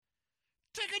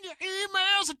Taking your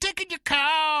emails and taking your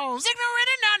calls. Ignorant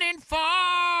and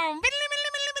uninformed.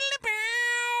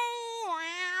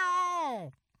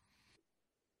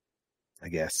 I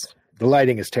guess the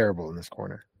lighting is terrible in this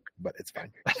corner, but it's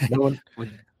fine. No one. We're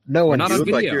not You on look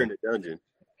like video. you're in a dungeon.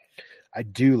 I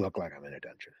do look like I'm in a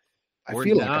dungeon. I We're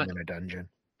feel like not. I'm in a dungeon,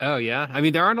 Oh, yeah? I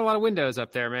mean, there aren't a lot of windows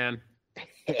up there, man.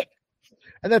 and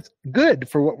that's good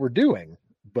for what we're doing.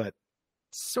 But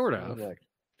Sort of. like,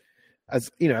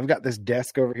 as you know, I've got this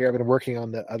desk over here. I've been working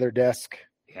on the other desk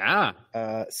Yeah.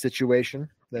 situation.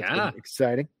 That's Yeah. been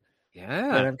exciting. And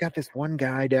Yeah. I've got this one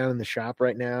guy down in the shop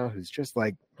right now who's just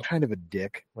like kind of a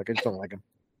dick. Like I just don't like him.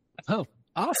 Oh,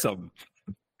 awesome.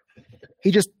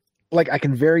 He just like I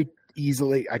can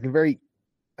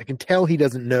tell he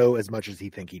doesn't know as much as he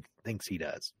thinks he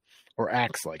does, or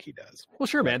acts like he does. Well,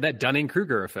 sure, man. That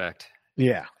Dunning-Kruger effect.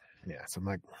 Yeah. So I'm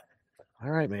like, all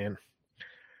right, man,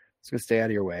 let's go stay out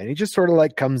of your way. And he just sort of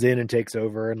like comes in and takes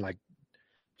over, and like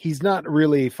he's not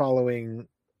really following.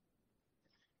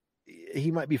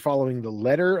 He might be following the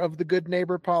letter of the good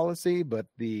neighbor policy, but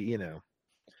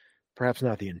perhaps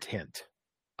not the intent.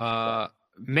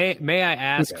 May I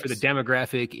ask for the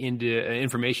demographic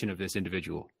information of this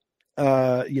individual?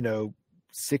 60s,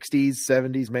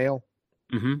 70s male,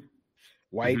 Mm-hmm.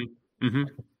 white, Mm-hmm.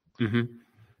 Mm-hmm.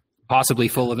 Possibly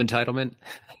full of entitlement.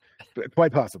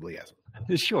 quite possibly, yes.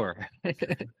 Sure.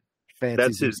 Fancy.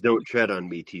 That's his "Don't Tread on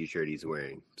Me" T-shirt he's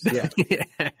wearing. Yeah,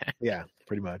 yeah,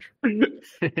 pretty much.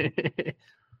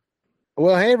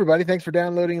 Well, hey, everybody. Thanks for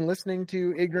downloading and listening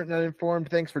to Ignorant and Uninformed.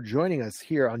 Thanks for joining us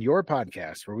here on your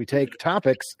podcast, where we take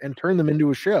topics and turn them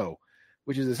into a show,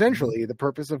 which is essentially the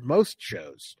purpose of most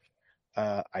shows.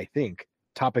 I think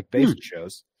topic-based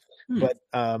shows, but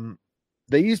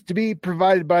they used to be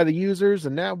provided by the users,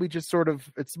 and now we just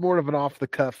it's more of an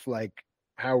off-the-cuff, like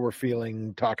how we're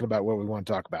feeling, talking about what we want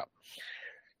to talk about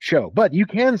show. But you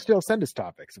can still send us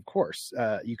topics, of course.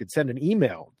 You could send an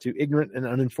email to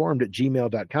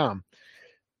ignorantanduninformed@gmail.com.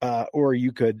 Or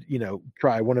you could,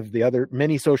 try one of the other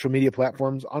many social media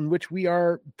platforms on which we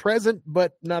are present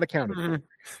but not accounted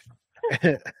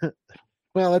for.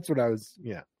 Well, that's what I was.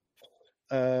 Yeah,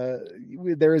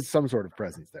 there is some sort of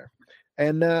presence there,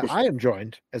 and I am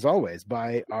joined, as always,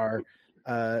 by our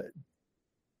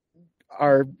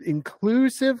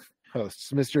inclusive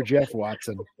hosts, Mr. Geoff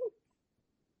Watson.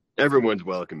 Everyone's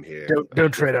welcome here,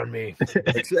 Don't tread on me,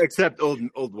 except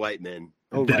old white men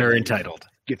that are entitled.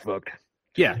 Get fucked.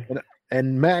 Yeah.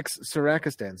 And Max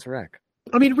Sarakistan Sarak.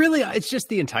 I mean, really, it's just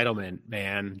the entitlement,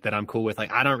 man, that I'm cool with.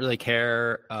 Like, I don't really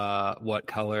care what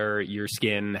color your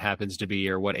skin happens to be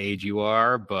or what age you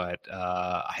are, but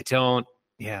I don't.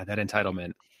 Yeah, that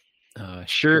entitlement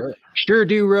sure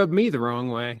do rub me the wrong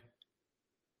way.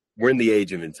 We're in the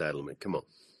age of entitlement. Come on.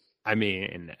 I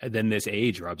mean, then this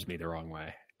age rubs me the wrong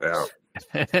way. Yeah.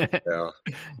 Yeah.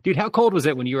 Dude, how cold was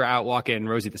it when you were out walking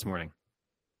Rosie this morning?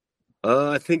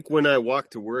 I think when I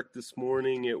walked to work this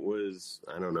morning, it was,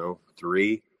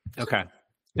 3. Okay.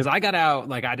 Because I got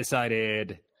out, I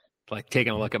decided,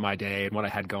 taking a look at my day and what I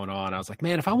had going on, I was like,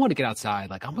 man, if I want to get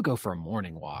outside, I'm going to go for a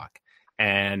morning walk.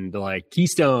 And,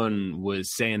 Keystone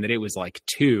was saying that it was,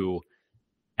 2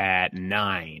 at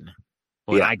 9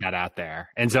 when I got out there.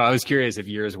 And so I was curious if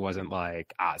yours wasn't,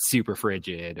 super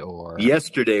frigid or...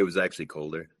 Yesterday was actually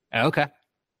colder. Okay.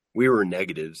 We were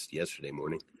negatives yesterday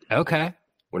morning. Okay.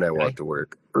 When I walked to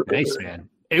work. Nice, man.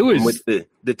 It was... And with the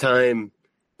time,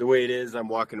 the way it is, I'm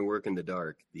walking to work in the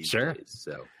dark these days.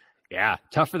 So yeah,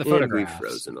 tough for the and photographs. We've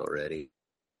frozen already.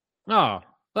 Oh, well,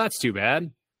 that's too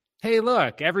bad. Hey,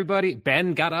 look, everybody,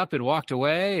 Ben got up and walked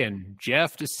away, and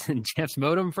Jeff's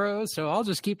modem froze, so I'll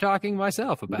just keep talking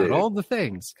myself about all the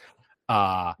things.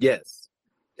 Yes.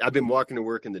 I've been walking to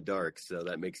work in the dark, so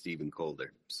that makes it even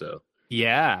colder. So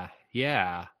yeah.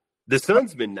 The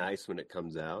sun's been nice when it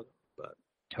comes out.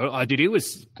 Dude, it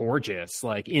was gorgeous.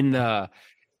 It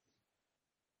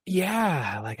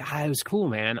was cool,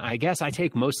 man. I guess I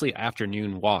take mostly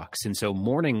afternoon walks, and so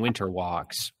morning winter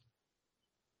walks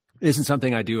isn't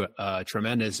something I do a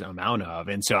tremendous amount of.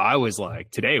 And so I was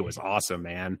today was awesome,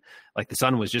 man. The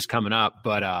sun was just coming up,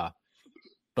 but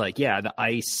the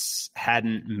ice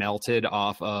hadn't melted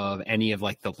off of any of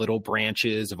the little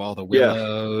branches of all the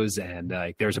willows, and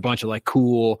there's a bunch of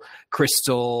cool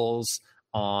crystals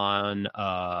on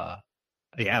the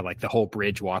whole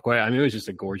bridge walkway. I mean, it was just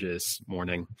a gorgeous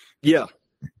morning. Yeah.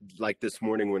 This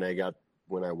morning when I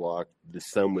walked, the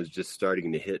sun was just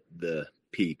starting to hit the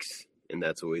peaks, and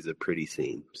that's always a pretty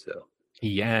scene. So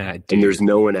yeah, dude. And there's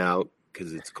no one out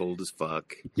because it's cold as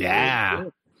fuck. Yeah.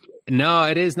 No,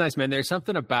 it is nice, man. There's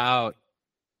something about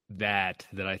that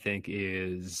I think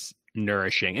is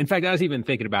nourishing. In fact, I was even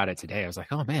thinking about it today. I was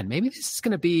like, oh man, maybe this is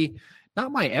going to be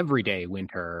not my everyday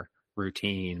winter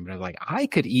routine, but I was like, I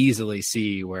could easily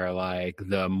see where like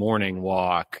the morning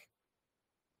walk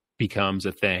becomes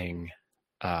a thing.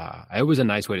 It was a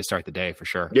nice way to start the day for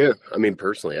sure. Yeah, I mean,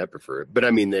 personally, I prefer it. But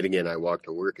I mean, then again, I walk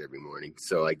to work every morning,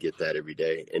 so I get that every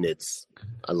day, and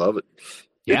I love it.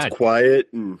 Yeah. It's quiet,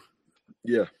 and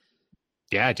yeah.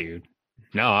 Yeah, dude.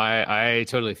 No, I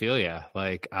totally feel you.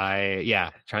 Like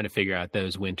trying to figure out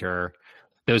those winter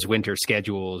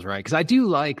schedules, right? Because I do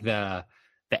like the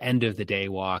end of the day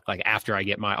walk, like after I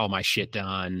get all my shit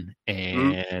done,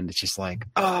 and it's just like,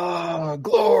 oh,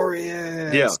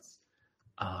 glorious. Yeah.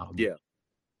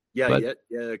 Yeah.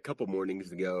 A couple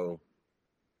mornings ago,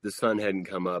 the sun hadn't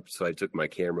come up, so I took my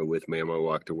camera with me on my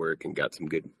walk to work and got some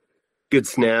good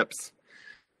snaps.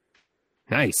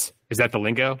 Nice. Is that the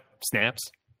lingo?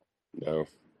 Snaps? No.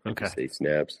 Okay. Say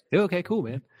snaps. Okay, cool,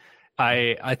 man.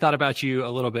 I thought about you a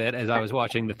little bit as I was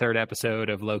watching the 3rd episode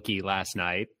of Loki last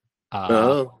night.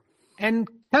 And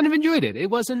kind of enjoyed it. It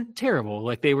wasn't terrible.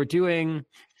 Like they were doing.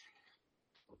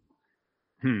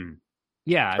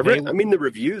 Yeah. I mean, the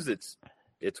reviews, it's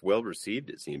well received,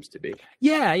 it seems to be.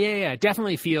 Yeah. It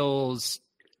definitely feels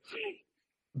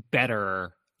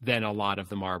better than a lot of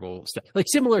the Marvel stuff. Like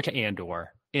similar to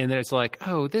Andor. And then it's like,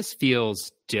 oh, this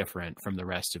feels different from the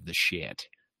rest of the shit.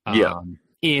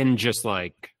 In just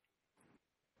like,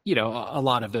 you know, a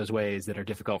lot of those ways that are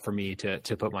difficult for me to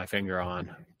put my finger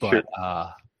on. But,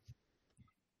 sure.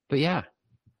 But yeah.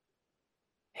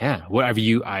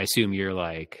 I assume you're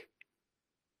like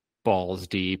balls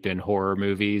deep in horror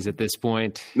movies at this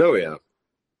point. No, yeah.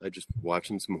 I just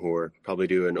watching some horror. Probably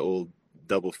do an old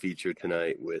double feature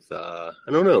tonight with, I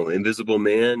don't know, Invisible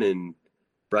Man and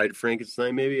Bride of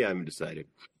Frankenstein, maybe? I haven't decided.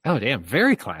 Oh, damn.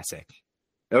 Very classic.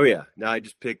 Oh, yeah. No, I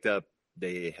just picked up,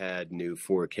 they had new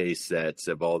 4K sets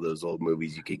of all those old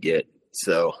movies you could get.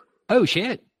 So. Oh,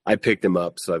 shit. I picked them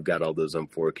up, so I've got all those on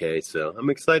 4K. So I'm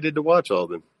excited to watch all of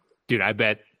them. Dude, I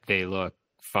bet they look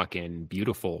fucking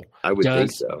beautiful. I would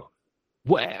think so.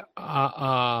 What?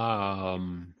 How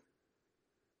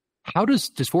does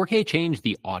 4K change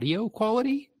the audio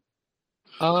quality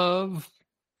of?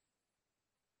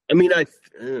 I mean, that's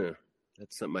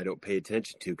something I don't pay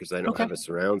attention to because I don't have a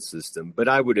surround system. But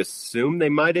I would assume they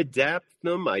might adapt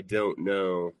them. I don't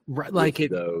know. Right, like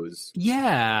those.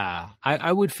 Yeah,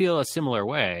 I would feel a similar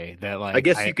way. That like I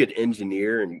guess you could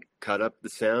engineer and cut up the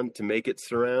sound to make it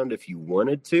surround if you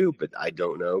wanted to, but I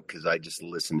don't know because I just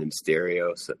listen in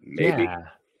stereo. So maybe. Yeah.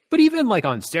 But even like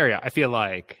on stereo, I feel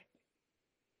like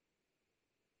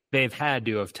they've had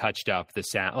to have touched up the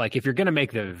sound. Like if you're going to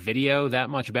make the video that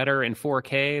much better in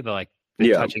 4K,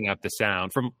 they're touching up the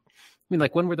sound from, I mean,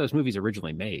 like when were those movies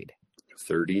originally made?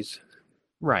 30s.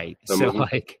 Right. So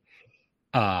like,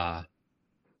 so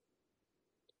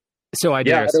I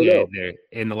dare say they're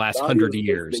in the last 100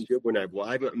 years. When I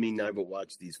haven't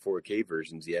watched these 4K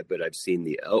versions yet, but I've seen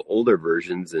the older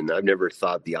versions and I've never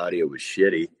thought the audio was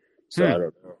shitty. So I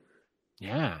don't know.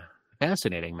 Yeah.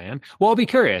 Fascinating, man. Well, I'll be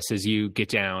curious as you get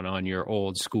down on your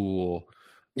old school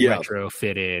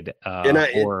retrofitted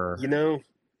horror. You know,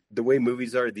 the way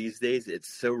movies are these days,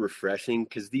 it's so refreshing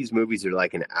because these movies are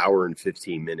like an hour and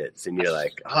 15 minutes. And you're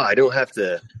like, I don't have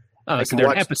to I can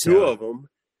watch two of them.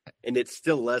 And it's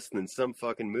still less than some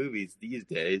fucking movies these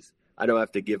days. I don't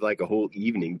have to give like a whole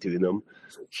evening to them.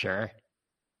 Sure.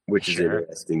 Which is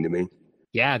interesting to me.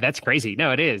 Yeah, that's crazy.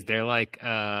 No, it is. They're like,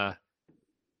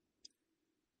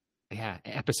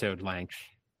 episode length.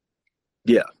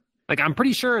 Yeah. Like, I'm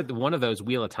pretty sure one of those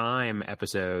Wheel of Time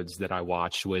episodes that I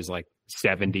watched was like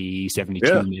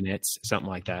 72 minutes, something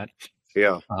like that.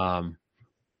 Yeah.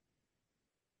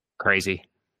 Crazy.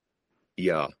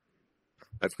 Yeah.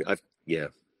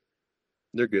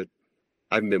 They're good.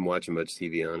 I haven't been watching much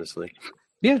TV, honestly.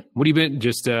 Yeah. What have you been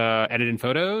just editing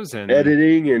photos and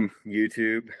editing and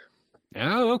YouTube?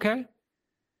 Oh, okay.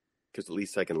 Because at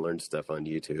least I can learn stuff on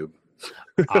YouTube.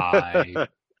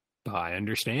 I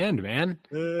understand, man.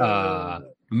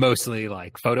 Mostly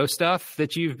like photo stuff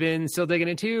that you've been still digging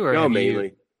into, or no,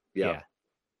 mainly. Yeah.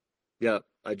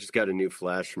 I just got a new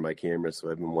flash for my camera,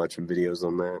 so I've been watching videos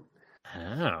on that.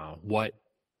 Oh, what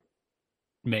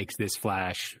makes this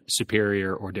flash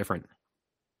superior or different?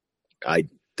 I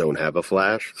don't have a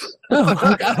flash.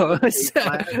 It's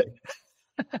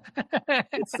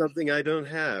something I don't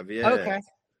have. Yeah.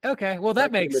 Okay. Well,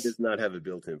 that makes it does not have a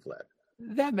built-in flash.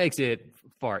 That makes it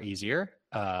far easier.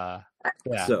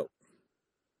 So,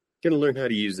 gonna learn how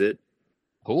to use it.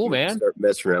 Cool, man. Start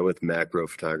messing around with macro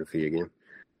photography again.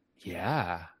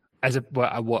 Yeah. As a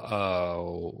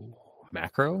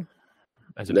macro?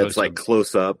 As that's like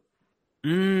close up.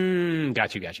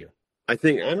 Got you.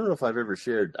 I don't know if I've ever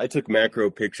shared. I took macro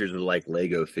pictures of like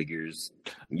Lego figures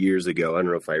years ago. I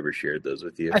don't know if I ever shared those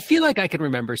with you. I feel like I can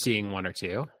remember seeing one or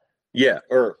two. Yeah.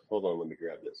 Or hold on, let me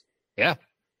grab this. Yeah.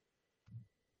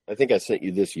 I think I sent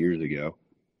you this years ago.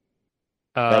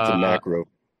 That's a macro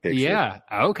picture. Yeah.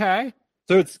 Okay.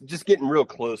 So it's just getting real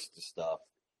close to stuff.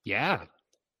 Yeah.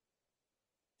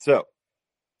 So,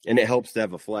 and it helps to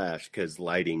have a flash because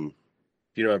lighting,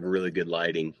 if you don't have a really good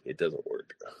lighting, it doesn't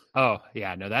work. Oh,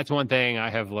 yeah. No, that's one thing I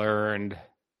have learned.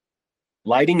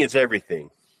 Lighting is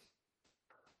everything.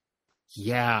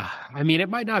 Yeah. I mean, it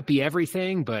might not be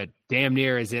everything, but damn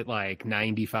near is it like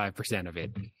 95% of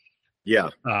it.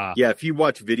 Yeah. If you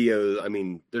watch videos, I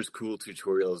mean, there's cool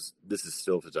tutorials. This is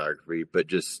still photography, but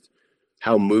just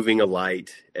how moving a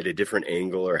light at a different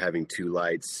angle or having two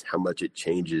lights, how much it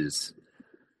changes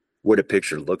what a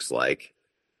picture looks like.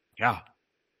 Yeah.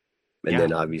 And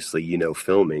then obviously,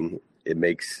 filming, it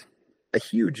makes a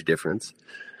huge difference.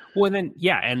 Well, then,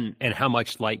 and how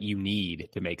much light you need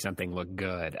to make something look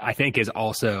good, I think is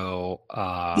also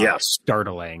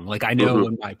startling. Like, I know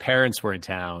when my parents were in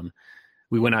town,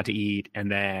 we went out to eat, and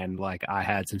then, like, I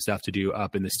had some stuff to do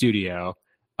up in the studio.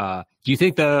 Do you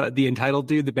think the entitled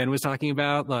dude that Ben was talking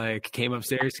about, like, came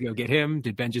upstairs to go get him?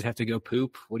 Did Ben just have to go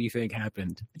poop? What do you think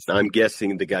happened? I'm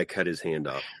guessing the guy cut his hand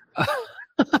off.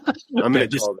 I'm going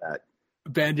to call that.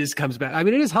 Ben just comes back. I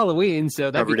mean, it is Halloween, so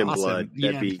that'd covered be in awesome. blood.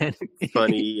 That'd be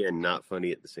funny and not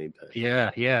funny at the same time.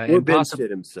 Yeah. Or Ben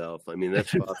shit himself. I mean,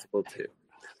 that's possible too.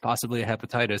 Possibly a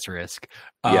hepatitis risk.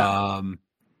 Yeah.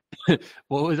 I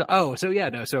was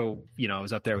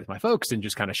up there with my folks and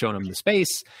just kind of showing them the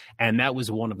space, and that was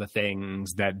one of the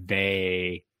things that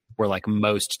they were like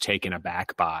most taken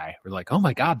aback by. We're like, oh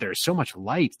my God, there's so much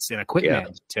lights and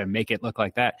equipment to make it look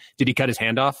like that. Did he cut his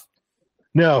hand off?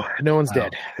 No one's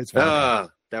dead. It's fine.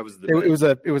 That was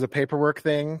it was a paperwork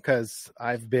thing because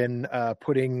I've been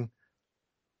putting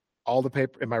all the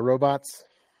paper in my robots.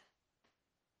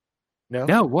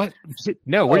 No, what?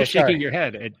 No, we're just shaking your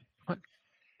head.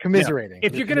 Commiserating.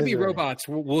 If you're going to be robots,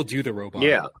 we'll do the robot.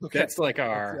 Yeah. Okay. That's like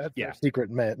our secret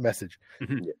message.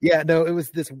 Mm-hmm. Yeah, no, it was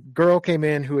this girl came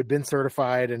in who had been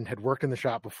certified and had worked in the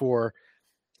shop before,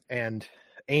 and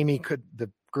Amy the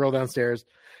girl downstairs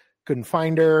couldn't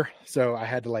find her, so I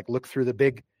had to like look through the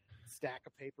big stack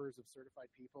of papers of certified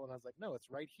people, and I was like, no,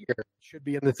 it's right here. It should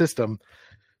be in the system.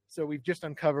 So we've just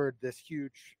uncovered this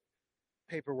huge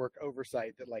paperwork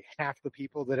oversight that like half the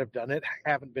people that have done it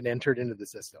haven't been entered into the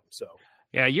system. So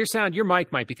yeah, your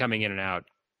mic might be coming in and out.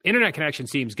 Internet connection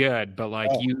seems good, but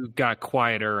like you got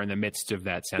quieter in the midst of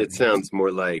that sentence. It sounds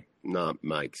more like not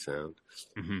mic sound.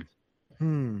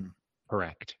 Mm-hmm.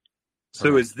 Correct.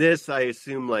 So is this, I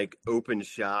assume, like open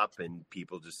shop and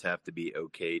people just have to be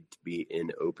okayed to be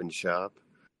in open shop?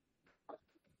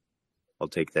 I'll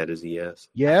take that as a yes.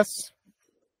 Yes.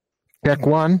 Check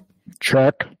one.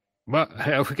 Check. Well,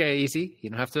 okay, easy.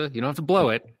 You don't have to blow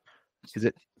it. Is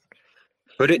it?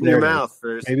 Put it in your mouth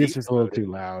first. Maybe it's just a little too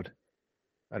loud.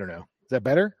 I don't know. Is that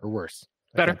better or worse?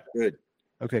 Better. Okay. Good.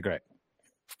 Okay, great.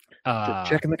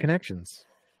 Checking the connections.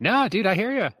 No, dude, I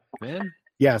hear you, man.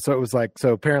 Yeah, so it was like,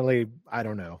 so apparently, I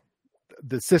don't know.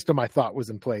 The system I thought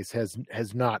was in place has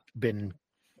not been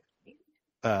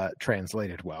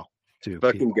translated well to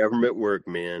fucking people. Government work,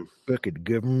 man. Fucking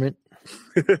government.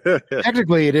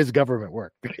 Technically, it is government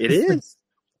work. It is.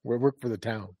 We work for the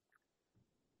town.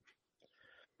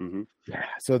 Mm-hmm. Yeah.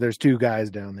 So there's two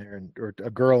guys down there, or a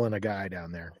girl and a guy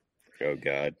down there. Oh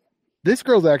God. This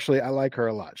girl's actually, I like her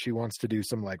a lot. She wants to do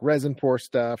some like resin pour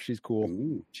stuff. She's cool.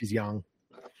 Ooh. She's young.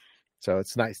 So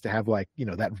it's nice to have like,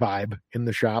 that vibe in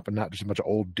the shop and not just a bunch of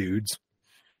old dudes.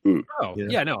 Oh,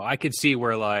 yeah, no, I could see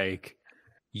where like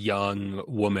young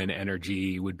woman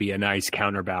energy would be a nice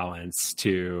counterbalance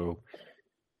to.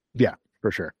 Yeah, for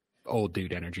sure. Old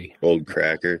dude energy. Old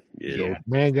cracker. Yeah.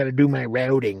 Man, got to do my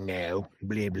routing now.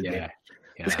 Blah, blah, blah.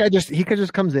 This guy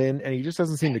just comes in and he just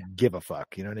doesn't seem to give a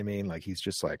fuck. You know what I mean? Like he's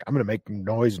just like, I'm going to make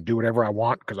noise and do whatever I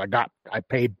want because I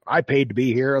paid to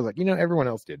be here. I was like, everyone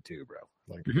else did too, bro.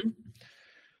 Like,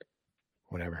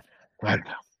 whatever. I don't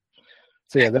know.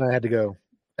 So yeah, then I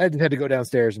just had to go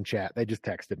downstairs and chat. They just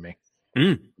texted me.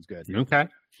 It was good. Okay.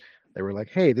 They were like,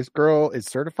 "Hey, this girl is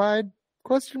certified?" ?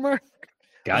 Gotcha.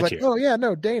 Like, oh yeah,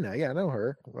 no, Dana. Yeah, I know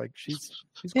her. Like she's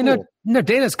cool. No,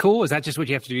 Dana's cool. Is that just what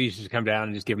you have to do? You just come down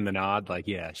and just give him the nod? Like,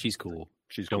 yeah, she's cool.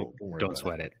 Don't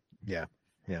sweat it. Yeah.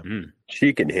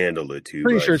 She can handle it too.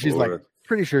 Pretty sure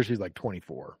she's like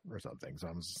 24 or something. So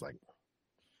I'm just like,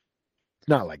 it's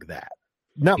not like that.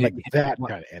 Not like that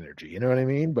kind of energy. You know what I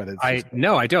mean? But I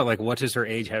don't. Like, what does her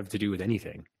age have to do with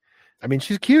anything? I mean,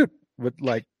 she's cute, but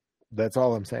like, that's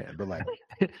all I'm saying. But like,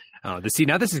 Now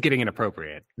this is getting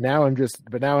inappropriate. Now I'm just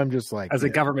like, as a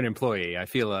government employee, I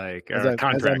feel like I'm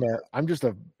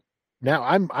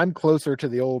closer to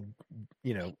the old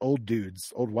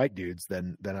white dudes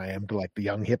than I am to like the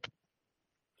young hip.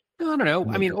 I don't know.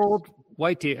 I mean, old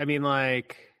white dude. I mean,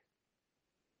 like,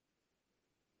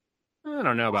 I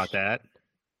don't know about that.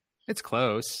 It's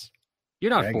close. You're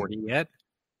not 40 yet.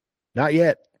 Not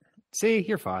yet. See,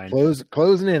 you're fine.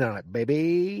 Closing in on it,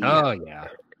 baby. Oh yeah.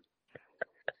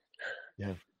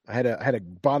 Yeah. I had a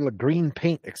bottle of green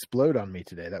paint explode on me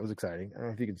today. That was exciting. I don't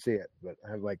know if you can see it, but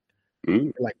I have like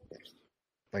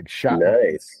shot.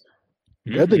 Nice.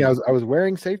 Good thing I was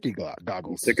wearing safety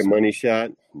goggles. Took a money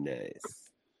shot. Nice.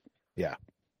 Yeah.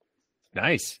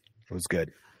 Nice. It was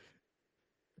good.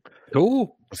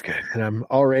 Cool. It was good. And I'm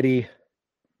already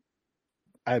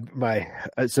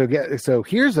so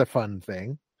here's a fun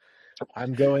thing.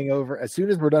 I'm going over as soon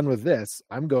as we're done with this,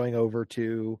 I'm going over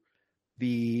to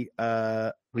the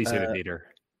Lisa Theater.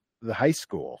 The high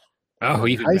school. Oh,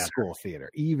 even high better. School theater.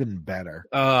 Even better.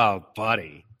 Oh,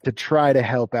 buddy. To try to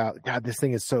help out. God, this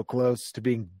thing is so close to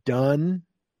being done.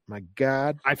 My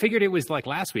God. I figured it was like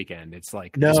last weekend. It's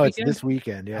like it's this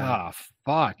weekend. Yeah. Oh,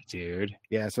 fuck, dude.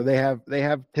 Yeah. So they have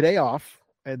today off,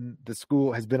 and the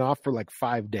school has been off for like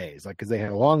 5 days, like because they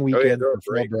had a long weekend for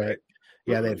fall break. Right?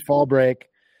 Yeah, they had fall break,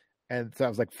 and so it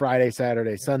was like Friday,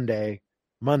 Saturday, Sunday,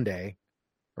 Monday,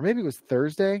 or maybe it was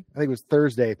Thursday. I think it was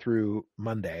Thursday through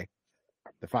Monday,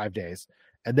 the 5 days,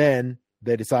 and then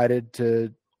they decided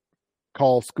to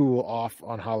call school off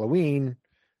on Halloween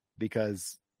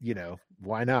because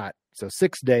why not? So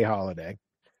 6-day holiday.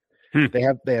 They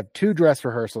have 2 dress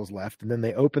rehearsals left, and then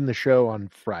they open the show on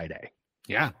Friday.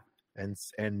 Yeah.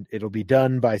 And it'll be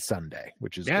done by Sunday,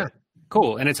 which is good.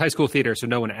 Cool. And it's high school theater, so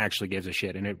no one actually gives a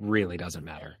shit, and it really doesn't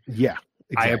matter. Yeah.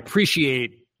 Exactly. I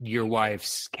appreciate your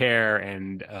wife's care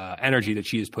and energy that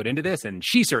she has put into this, and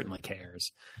she certainly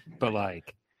cares. But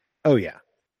like, oh yeah.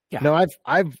 No,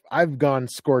 I've gone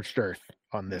scorched earth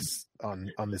on this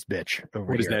this bitch over here.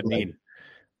 What does that mean?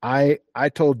 I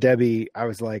told Debbie, I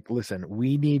was like, listen,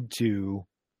 we need to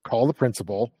call the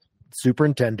principal,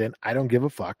 superintendent. I don't give a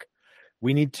fuck.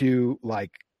 We need to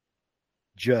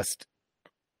just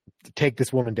take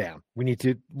this woman down. We need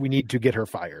to get her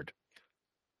fired.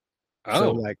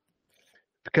 Oh, so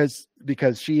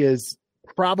because she is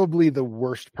probably the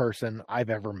worst person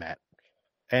I've ever met,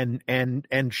 and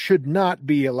should not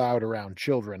be allowed around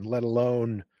children, let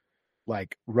alone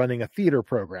like running a theater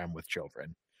program with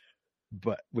children,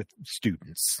 but with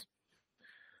students.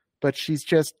 But she's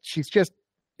just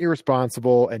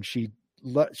irresponsible, and she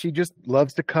just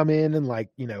loves to come in and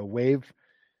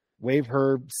wave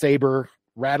her saber,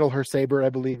 rattle her saber, I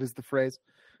believe is the phrase,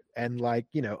 and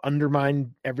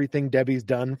undermine everything Debbie's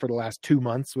done for the last 2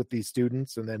 months with these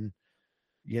students. And then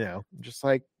just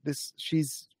like this, she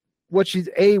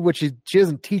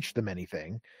doesn't teach them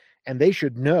anything, and they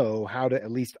should know how to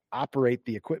at least operate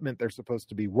the equipment they're supposed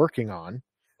to be working on.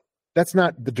 That's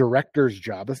not the director's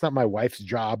job. That's not my wife's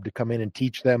job to come in and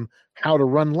teach them how to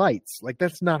run lights. Like,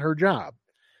 that's not her job.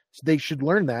 So they should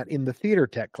learn that in the theater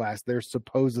tech class they're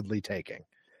supposedly taking.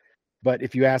 But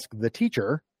if you ask the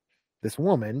teacher, this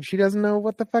woman, she doesn't know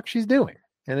what the fuck she's doing.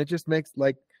 And it just makes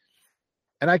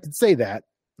and I could say that.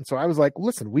 And so I was like,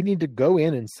 listen, we need to go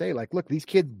in and say, look, these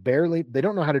kids they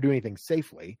don't know how to do anything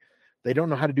safely. They don't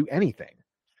know how to do anything.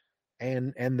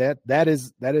 And that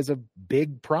is a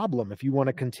big problem. If you want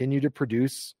to continue to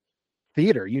produce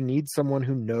theater, you need someone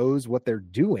who knows what they're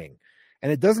doing.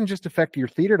 And it doesn't just affect your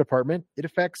theater department. It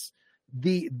affects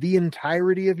the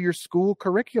entirety of your school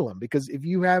curriculum, because if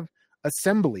you have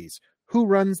assemblies, who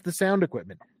runs the sound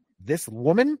equipment? This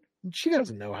woman, she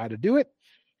doesn't know how to do it.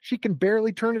 She can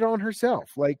barely turn it on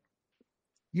herself.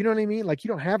 You know what I mean? You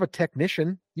don't have a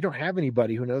technician. You don't have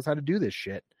anybody who knows how to do this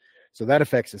shit. So that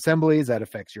affects assemblies, that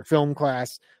affects your film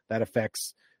class, that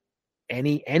affects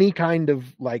any kind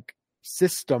of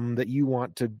system that you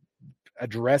want to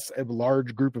address a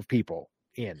large group of people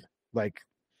in.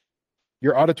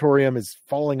 Your auditorium is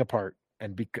falling apart,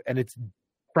 and it's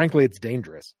frankly, it's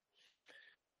dangerous.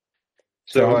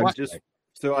 So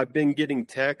I've been getting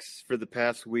texts for the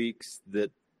past weeks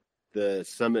that the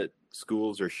Summit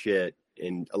schools are shit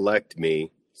and elect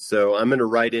me. So I'm going to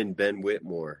write in Ben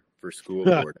Whitmore for school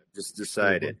board. Just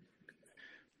decided.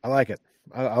 I like it.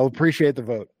 I'll appreciate the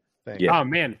vote. Thanks. Yeah. Oh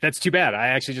man, that's too bad. I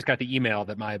actually just got the email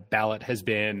that my ballot has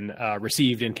been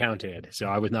received and counted, so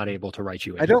I was not able to write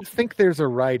you in. I don't think there's a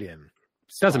write-in.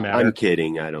 Doesn't matter. I'm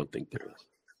kidding. I don't think there is.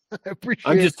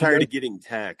 I'm just tired of getting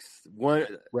texts.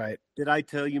 Right. Did I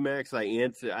tell you, Max? I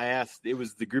asked. It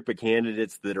was the group of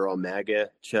candidates that are all MAGA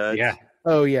chuds. Yeah.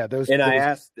 Oh yeah, those. And I those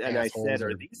asked, and I said,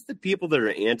 "Are these the people that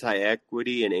are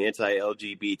anti-equity and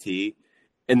anti-LGBT?"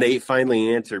 And they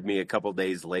finally answered me a couple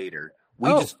days later. We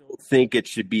just don't think it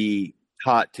should be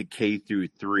taught to K through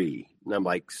 3. And I'm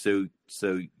like, so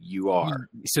you are.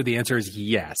 So the answer is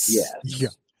yes. Yes.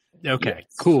 Yeah. Okay.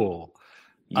 Yes. Cool.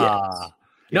 Yes.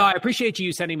 No, I appreciate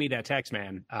you sending me that text,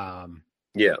 man.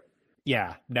 Yeah.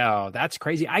 Yeah, no, that's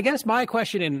crazy. I guess my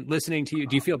question in listening to you,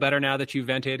 do you feel better now that you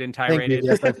vented and Thank tirade? you.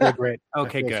 Yes, I feel great.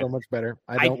 Okay, I feel good. So much better.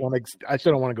 I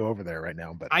still don't want to go over there right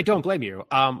now, but I don't blame you.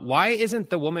 Why isn't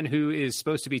the woman who is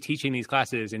supposed to be teaching these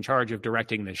classes in charge of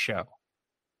directing this show?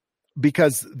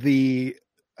 Because the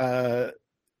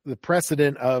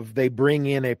precedent of they bring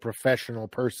in a professional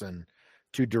person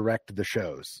to direct the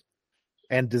shows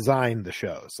and design the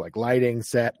shows, like lighting,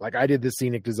 set. Like I did the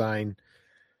scenic design.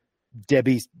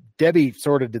 Debbie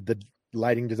sort of did the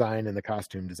lighting design and the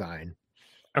costume design.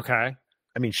 Okay.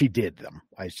 I mean, she did them.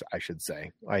 I should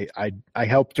say. I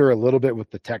helped her a little bit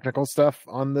with the technical stuff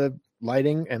on the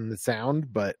lighting and the sound,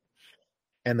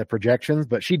 and the projections,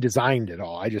 but she designed it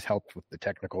all. I just helped with the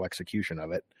technical execution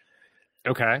of it.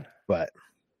 Okay. But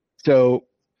so,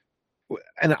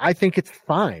 and I think it's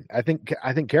fine. I think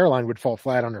Caroline would fall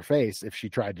flat on her face if she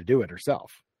tried to do it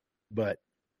herself. But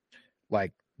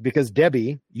like, because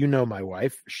Debbie, my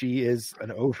wife, she is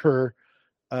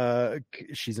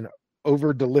she's an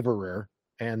over deliverer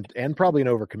and probably an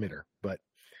overcommitter, but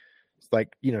it's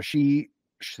like, she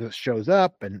shows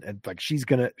up and like, she's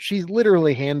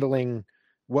literally handling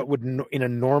what would in a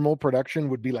normal production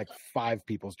would be like 5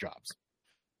 people's jobs,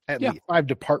 at least 5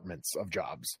 departments of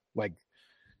jobs. Like,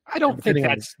 I don't think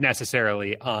that's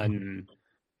necessarily uncommon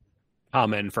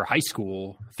for high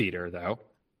school theater though.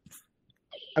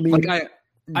 I mean, like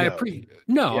I appreciate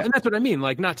and that's what I mean.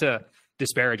 Like, not to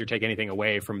disparage or take anything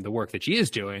away from the work that she is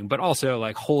doing, but also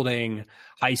like holding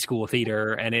high school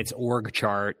theater and its org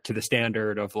chart to the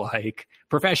standard of like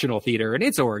professional theater and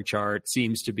its org chart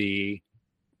seems to be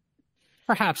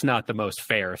perhaps not the most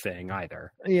fair thing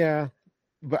either. Yeah,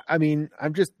 but I mean, I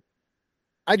just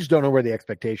don't know where the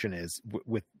expectation is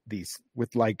with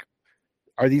like.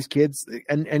 Are these kids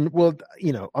and well,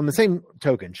 on the same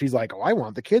token, she's like, oh, I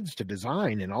want the kids to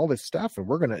design and all this stuff. And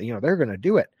we're going to, they're going to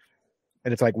do it.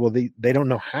 And it's like, well, they don't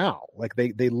know how. Like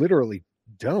they literally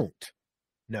don't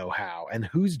know how. And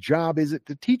whose job is it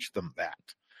to teach them that?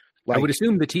 Like, I would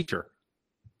assume the teacher.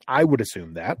 I would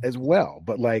assume that as well.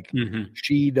 But like,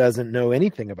 she doesn't know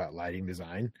anything about lighting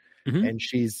design. And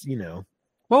she's,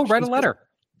 well, write a letter.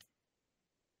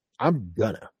 I'm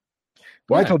gonna.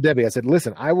 Well, I told Debbie, I said,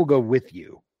 listen, I will go with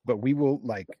you, but we will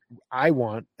I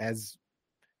want as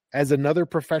another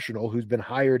professional who's been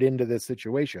hired into this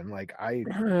situation, like I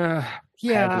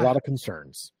have a lot of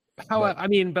concerns. But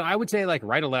I would say like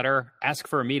write a letter, ask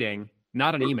for a meeting,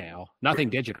 not an email, nothing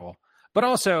digital, but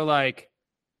also like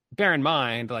bear in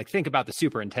mind, like think about the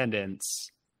superintendent's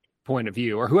point of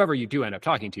view or whoever you do end up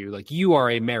talking to, like you are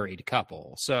a married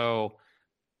couple. So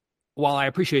while I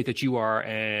appreciate that you are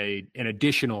an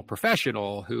additional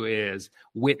professional who is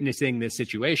witnessing this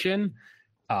situation,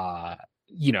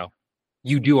 you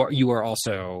are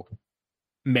also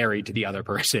married to the other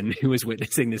person who is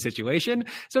witnessing the situation.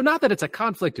 So not that it's a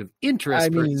conflict of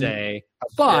interest per se,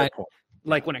 but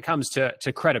like when it comes to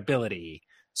credibility.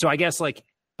 So I guess like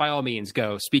by all means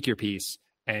go speak your piece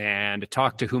and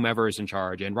talk to whomever is in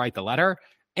charge and write the letter.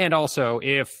 And also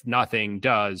if nothing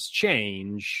does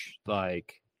change,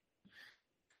 like,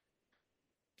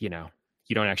 you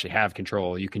don't actually have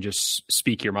control. You can just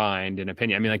speak your mind and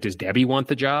opinion. I mean, like, does Debbie want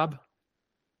the job?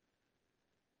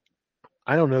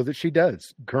 I don't know that she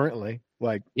does currently.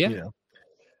 Like,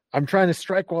 I'm trying to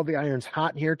strike while the iron's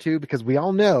hot here too, because we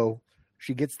all know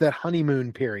she gets that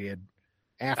honeymoon period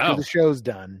after the show's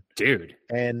done. Dude.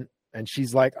 And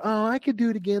she's like, oh, I could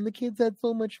do it again. The kids had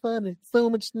so much fun. It's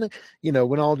so much,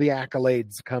 when all the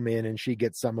accolades come in and she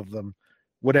gets some of them,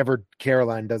 whatever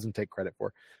Caroline doesn't take credit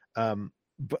for.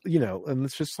 But and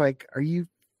it's just like, are you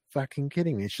fucking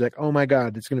kidding me? She's like, oh my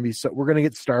God, it's going to be we're going to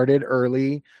get started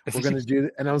early. We're going to do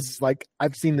it. And I was just like,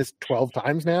 I've seen this 12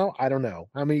 times now. I don't know.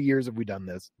 How many years have we done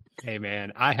this? Hey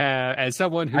man, I have, as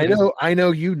someone who I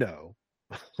know,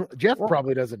 Geoff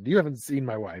probably doesn't. You haven't seen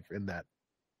my wife in that.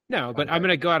 No, but I'm going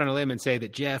to go out on a limb and say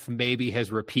that Geoff maybe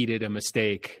has repeated a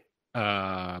mistake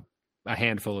a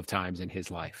handful of times in his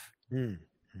life.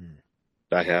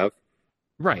 I have.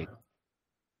 Right.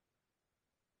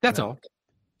 That's all.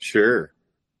 Sure.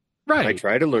 Right. I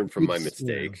try to learn from my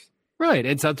mistakes. Right.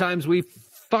 And sometimes we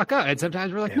fuck up. And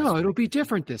sometimes we're like, no, it'll be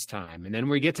different this time. And then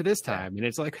we get to this time and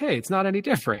it's like, hey, it's not any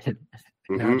different.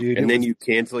 No, dude, and then you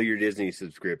cancel your Disney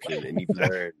subscription and you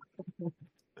learn.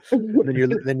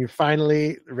 then you're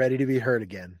finally ready to be hurt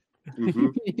again.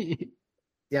 Mm-hmm.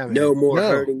 Yeah, man. No more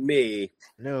hurting me.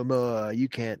 No more. You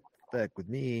can't fuck with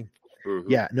me.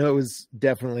 Mm-hmm. Yeah, no, it was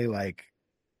definitely like,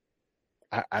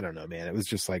 I don't know, man. It was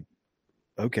just like,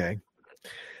 okay.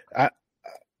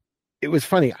 It was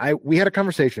funny. We had a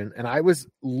conversation, and I was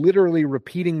literally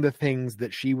repeating the things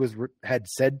that she had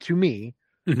said to me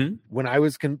when I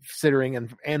was considering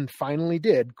and finally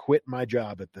did quit my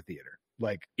job at the theater.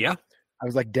 Like, yeah, I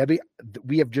was like, Debbie,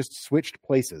 we have just switched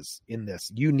places in this.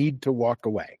 You need to walk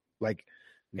away. Like,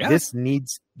 this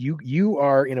needs you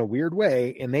are in a weird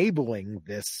way enabling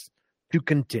this to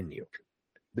continue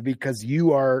because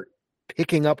you are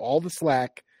picking up all the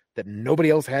slack that nobody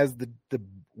else has the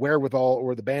wherewithal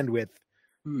or the bandwidth.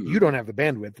 You don't have the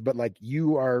bandwidth, but like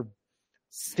you are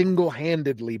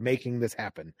single-handedly making this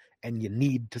happen, and you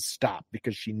need to stop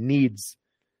because she needs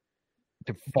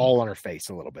to fall on her face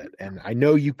a little bit. And I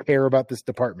know you care about this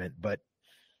department, but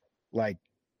like,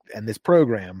 and this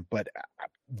program, but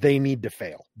they need to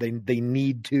fail. They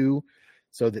need to,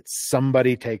 so that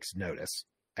somebody takes notice.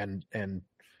 And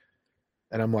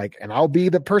I'm like, and I'll be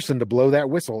the person to blow that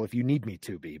whistle if you need me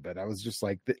to be. But I was just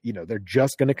like, they're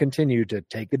just going to continue to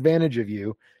take advantage of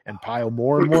you and pile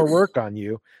more and more work on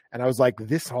you. And I was like,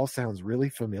 this all sounds really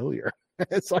familiar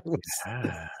as I was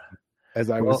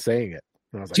saying it.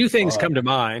 And I was like, two things come to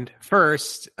mind.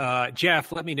 First,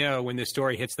 Geoff, let me know when this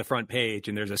story hits the front page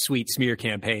and there's a sweet smear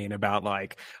campaign about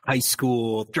like high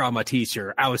school drama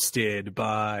teacher ousted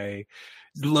by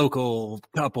local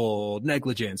couple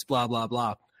negligence, blah, blah,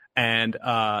 blah. And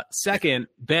second,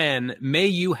 Ben, may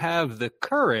you have the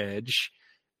courage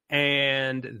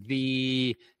and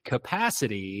the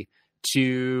capacity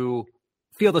to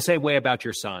feel the same way about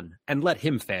your son and let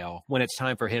him fail when it's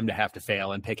time for him to have to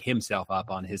fail and pick himself up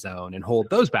on his own and hold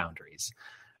those boundaries.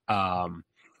 Yeah.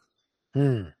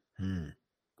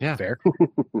 Fair.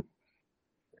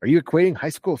 Are you equating high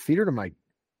school theater to my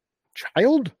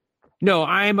child? No,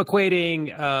 I'm equating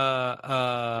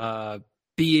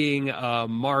being a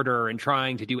martyr and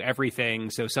trying to do everything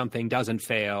so something doesn't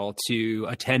fail to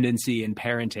a tendency in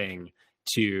parenting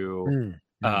to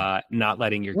not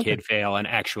letting your kid fail and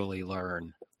actually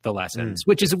learn the lessons,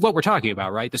 which is what we're talking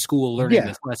about, right? The school learning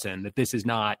this lesson, that this is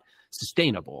not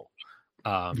sustainable.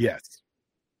 Yes.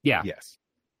 Yeah. Yes.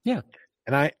 Yeah.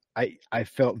 And I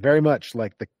felt very much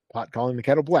like the pot calling the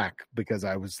kettle black, because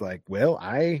I was like, well,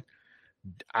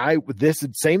 this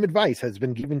same advice had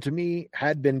been given to me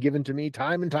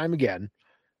time and time again.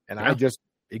 And I just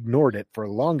ignored it for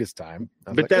the longest time.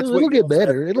 But like, that's it'll get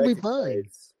better. It'll be fine.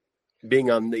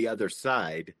 Being on the other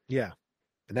side. Yeah.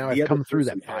 And now I've come through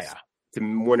that fire.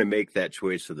 To want to make that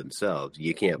choice for themselves.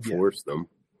 You can't force them.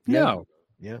 No.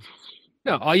 Yeah.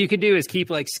 No, all you can do is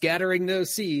keep like scattering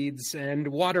those seeds and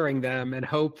watering them and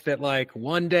hope that like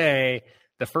one day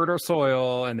the fertile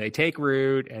soil and they take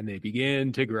root and they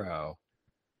begin to grow.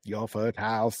 Your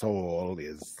fertile soil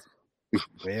is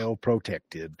well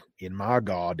protected in my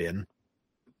garden.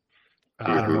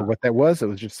 I don't know what that was. It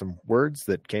was just some words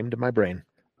that came to my brain.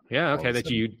 Yeah, okay, that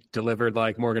you delivered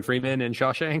like Morgan Freeman in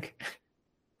Shawshank.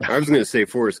 I was going to say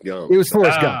Forrest Gump. It was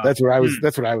Forrest Gump. That's what I was.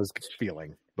 That's what I was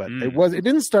feeling. But it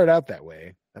didn't start out that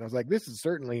way. And I was like, this is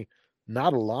certainly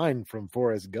not a line from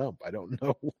Forrest Gump. I don't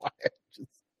know why.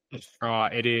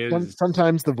 It is.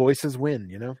 Sometimes the voices win.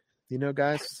 You know,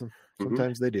 guys.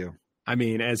 Sometimes they do. I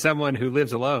mean, as someone who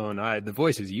lives alone, the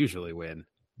voices usually win.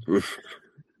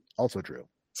 Also true.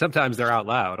 Sometimes they're out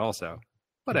loud. Also,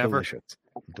 whatever.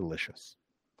 Delicious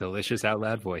out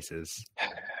loud voices.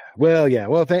 Well, yeah.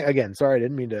 Well, again, sorry, I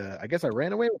didn't mean to. I guess I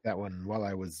ran away with that one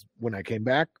when I came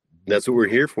back. That's what we're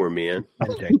here for, man.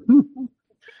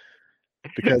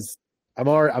 Because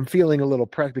I'm feeling a little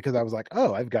pressed because I was like,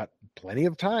 oh, I've got plenty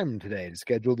of time today to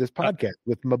schedule this podcast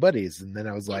with my buddies, and then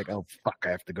I was like, oh fuck,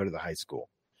 I have to go to the high school.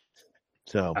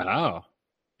 So,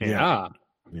 yeah.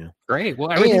 Great.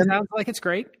 Well, everything sounds like it's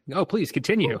great. Oh, please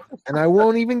continue. And I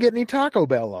won't even get any Taco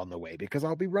Bell on the way because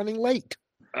I'll be running late.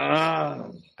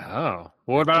 Oh. Well,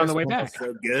 what about on the way back?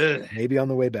 So good. Maybe on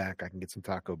the way back I can get some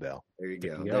Taco Bell. There you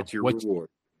go. That's your reward.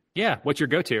 Yeah. What's your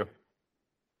go-to?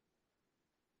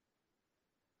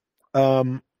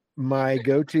 My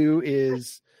go-to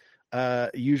is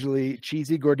usually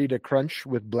cheesy gordita crunch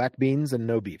with black beans and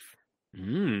no beef.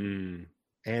 And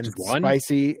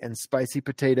spicy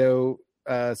potato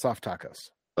soft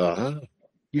tacos.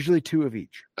 Usually 2 of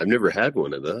each. I've never had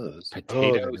one of those.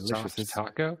 Potato soft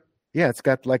taco? Yeah, it's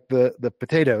got like the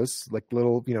potatoes, like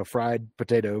little, fried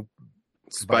potato.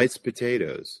 Spiced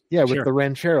potatoes. Yeah, with the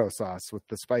ranchero sauce, with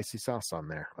the spicy sauce on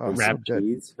there. Oh, wrapped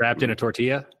in a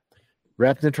tortilla?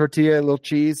 Wrapped in a tortilla, a little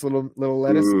cheese, little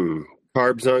lettuce.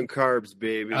 Carbs on carbs,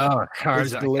 baby. Oh,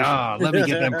 carbs! Let me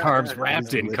get them carbs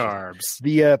wrapped in carbs.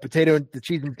 The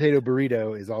cheese and potato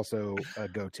burrito is also a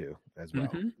go-to as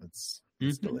well. It's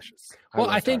delicious. Well,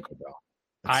 I think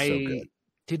I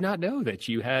did not know that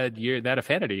you had that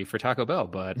affinity for Taco Bell,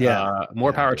 but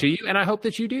more power to you. And I hope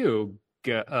that you do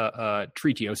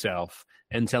treat yourself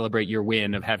and celebrate your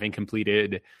win of having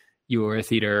completed your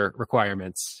theater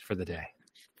requirements for the day.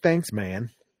 Thanks, man.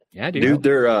 Yeah, dude.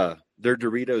 Their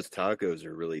Doritos tacos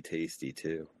are really tasty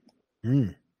too.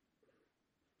 The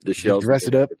shells dress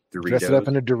it up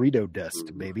in a Dorito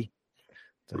dust, baby.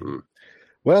 So,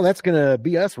 well, that's gonna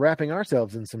be us wrapping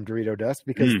ourselves in some Dorito dust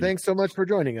because thanks so much for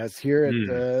joining us here at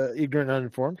Ignorant and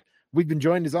Uninformed. We've been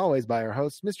joined as always by our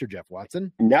host, Mr. Geoff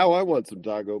Watson. Now I want some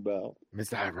Taco Bell.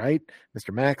 Mr.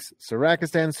 Max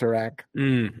Sarakistan Sarak.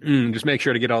 Just make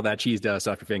sure to get all that cheese dust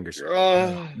off your fingers.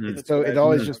 So it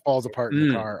always just falls apart in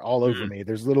the car all over me.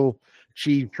 There's little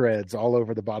cheese shreds all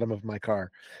over the bottom of my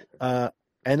car.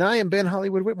 And I am Ben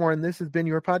Hollywood Whitmore, and this has been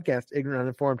your podcast, Ignorant and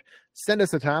Uninformed. Send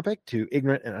us a topic to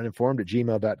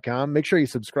ignorantanduninformed@gmail.com. Make sure you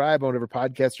subscribe on whatever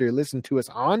podcast you listen to us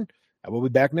on. I will be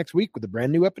back next week with a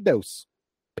brand new EpiDose.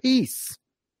 Peace.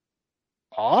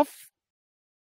 Off.